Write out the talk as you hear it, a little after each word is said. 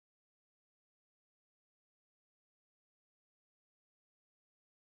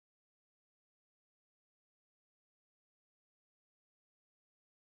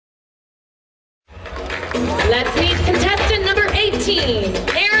18,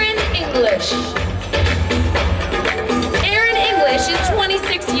 Erin English. Erin English is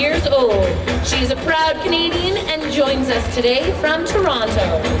 26 years old. She's a proud Canadian and joins us today from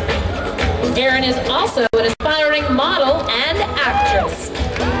Toronto. Erin is also an aspiring model and actress.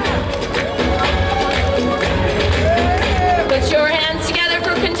 Put your hands together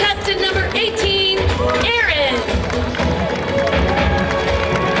for contestant number 18, Erin.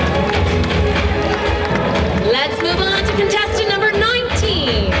 Let's move on to contestant number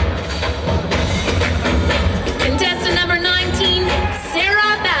 19. Contestant number 19,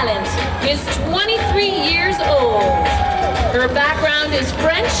 Sarah Ballant, is 23 years old. Her background is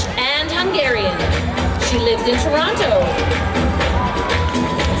French and Hungarian. She lives in Toronto.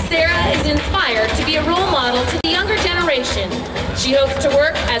 Sarah is inspired to be a role model to the younger generation. She hopes to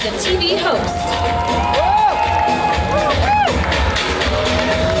work as a TV host.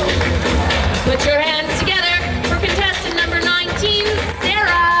 Put your hands together for contestant number 19,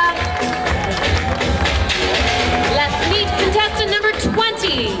 Sarah. Let's meet contestant number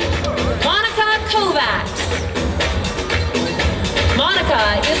 20, Monica Kovacs.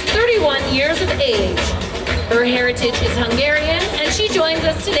 Monica is 31 years of age. Her heritage is Hungarian, and she joins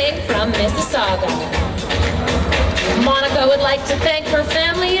us today from Mississauga. Monica would like to thank her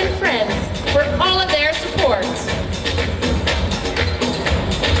family and friends for all of their support.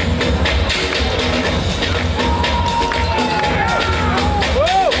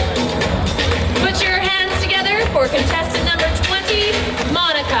 Put your hands together for contestant number 20,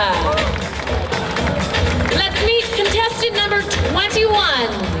 Monica. Let's meet contestant number 21,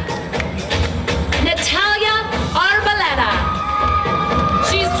 Natalia Arboleda.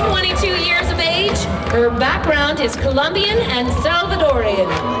 She's 22 years of age. Her background is Colombian and Salvadorian.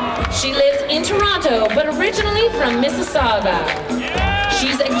 She lives in Toronto, but originally from Mississauga.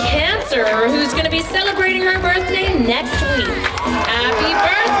 She's a Cancer who's going to be celebrating her birthday next week. Happy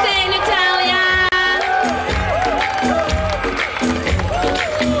birthday, Natalia!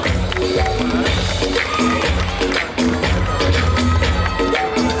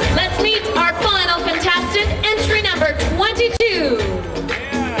 Let's meet our final contestant, entry number 22,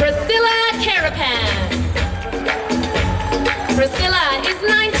 Priscilla Carapan. Priscilla is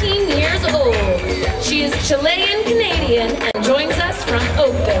 19 years old. She is Chilean-Canadian and joins us from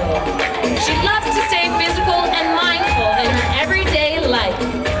Oakville. She loves to stay physical and mindful in her everyday life.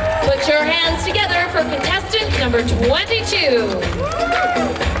 Put your hands together for contestant number 22.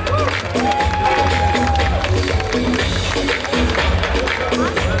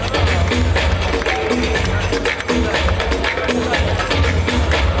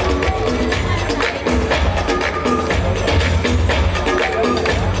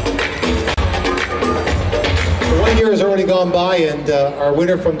 Has already gone by, and our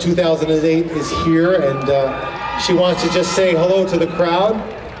winner from 2008 is here, and she wants to just say hello to the crowd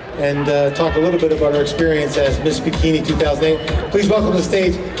and talk a little bit about her experience as Miss Bikini 2008. Please welcome to the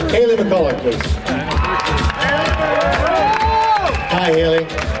stage Haley McCullough, please. Hi, Haley.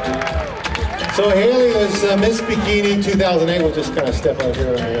 So Haley was Miss Bikini 2008. We'll just kind of step out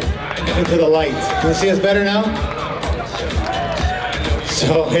here into the light. Can you see us better now?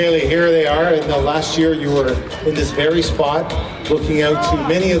 So Haley, here they are, and last year you were in this very spot, looking out to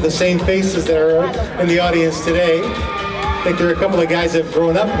many of the same faces that are in the audience today. I think there are a couple of guys that have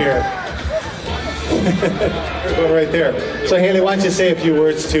grown up here. Going right there. So Haley, why don't you say a few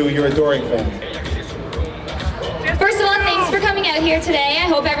words to your adoring family? First of all, thanks for coming out here today. I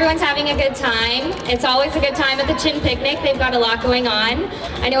hope everyone's having a good time. It's always a good time at the Chin Picnic. They've got a lot going on.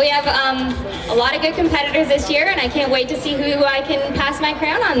 I know we have a lot of good competitors this year, and I can't wait to see who I can pass my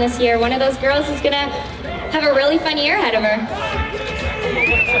crown on this year. One of those girls is going to have a really fun year ahead of her.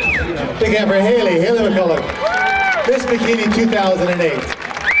 Big hand for Haley McCullough, Miss Bikini 2008.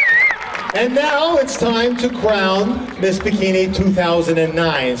 And now it's time to crown Miss Bikini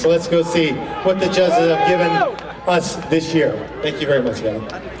 2009. So let's go see what the judges have given us this year. Thank you very much, Haley.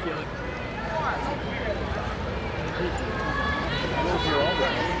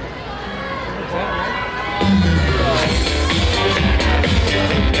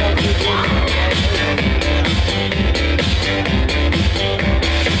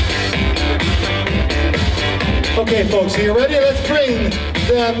 Okay, folks, are you ready? Let's bring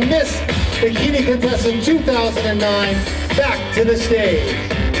the Miss Bikini contestant 2009 back to the stage.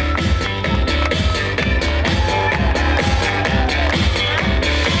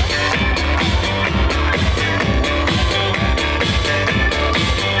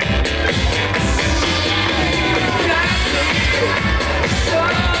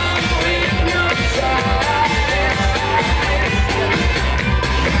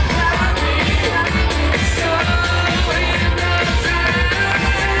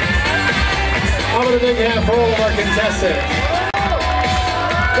 big hand for all of our contestants.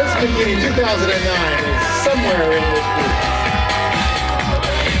 This bikini 2009 is somewhere in this group.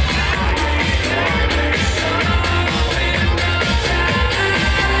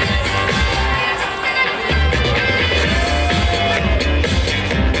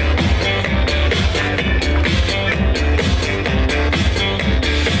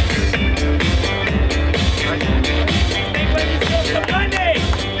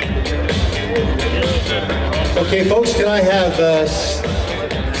 Okay, folks, can I have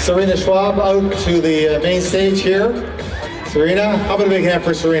Serena Schwab out to the main stage here? Serena, how about a big hand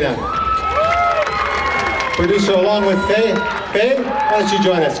for Serena? Producer along with Faye. Faye, why don't you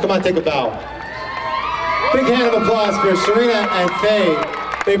join us? Come on, take a bow. Big hand of applause for Serena and Faye.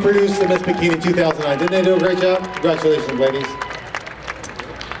 They produced the Miss Bikini 2009. Didn't they do a great job? Congratulations, ladies.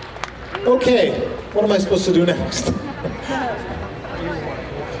 Okay, what am I supposed to do next?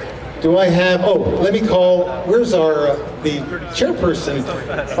 Do I have, oh, let me call, where's our, the chairperson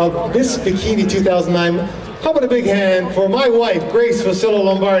of Miss Bikini 2009. How about a big hand for my wife, Grace Facillo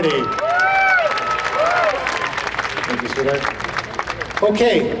Lombardi. Thank you, sweetheart.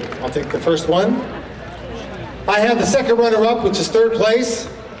 Okay, I'll take the first one. I have the second runner-up, which is third place.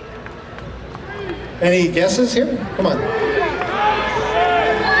 Any guesses here? Come on.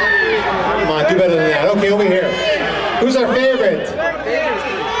 Come on, do better than that. Okay, over here. Who's our favorite?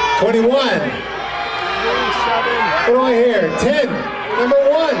 21. What do I hear? 10. Number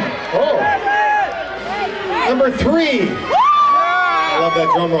 1. Oh. Number 3. I love that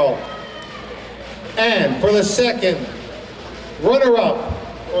drum roll. And for the second runner-up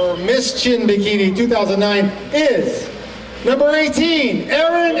for Miss Chin Bikini 2009 is number 18,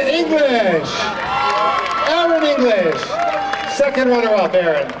 Erin English. Erin English. Second runner-up,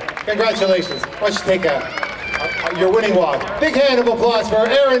 Erin. Congratulations. Why don't you take your winning walk. Big hand of applause for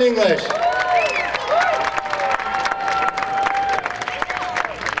Erin English.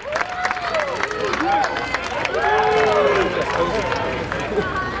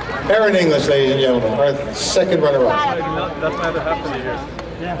 Erin English, ladies and gentlemen, our second runner-up. That's my other half of the year.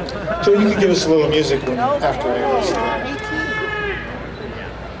 So you can give us a little music after English.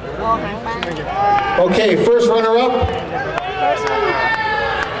 Okay, first runner-up,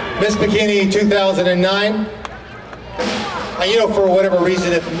 Miss Bikini 2009. And you know, for whatever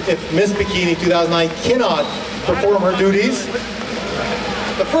reason, if Miss Bikini 2009 cannot perform her duties,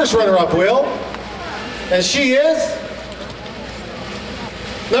 the first runner-up will, and she is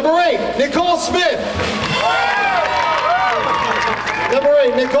number 8, Nicole Smith. Number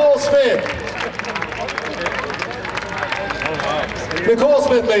 8, Nicole Smith. Nicole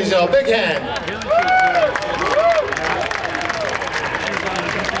Smith, ladies and gentlemen, big hand.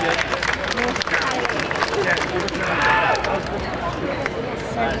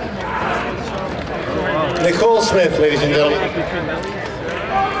 Nicole Smith, ladies and gentlemen.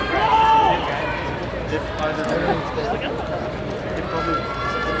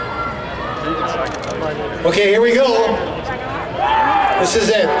 Okay, here we go. This is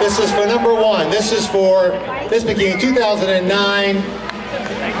it. This is for number 1. This is for Miss Bikini 2009.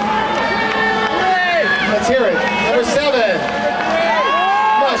 Let's hear it. Number 7.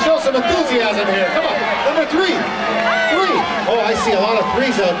 Come on, show some enthusiasm here. Come on. Number 3. 3. Oh, I see a lot of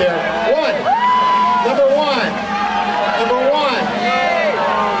 3s out there. 1. Number 1. Number 1.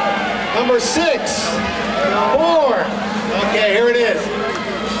 Number 6. 4. Okay, here it is.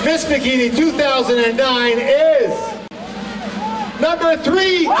 Miss Bikini 2009 is number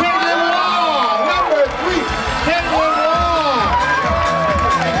 3, Caitlin Wong. Number 3, Caitlin Wong.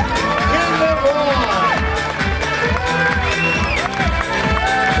 Caitlin Wong.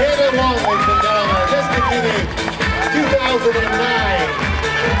 Caitlin Wong, ladies and gentlemen. Miss Bikini 2009.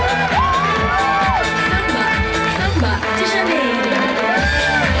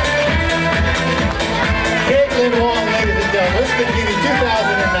 Caitlin Wong, ladies and gentlemen, Miss Bikini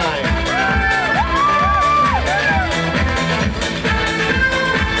 2009.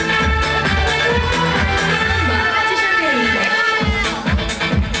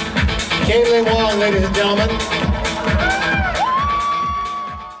 Caitlin Wong, ladies and gentlemen.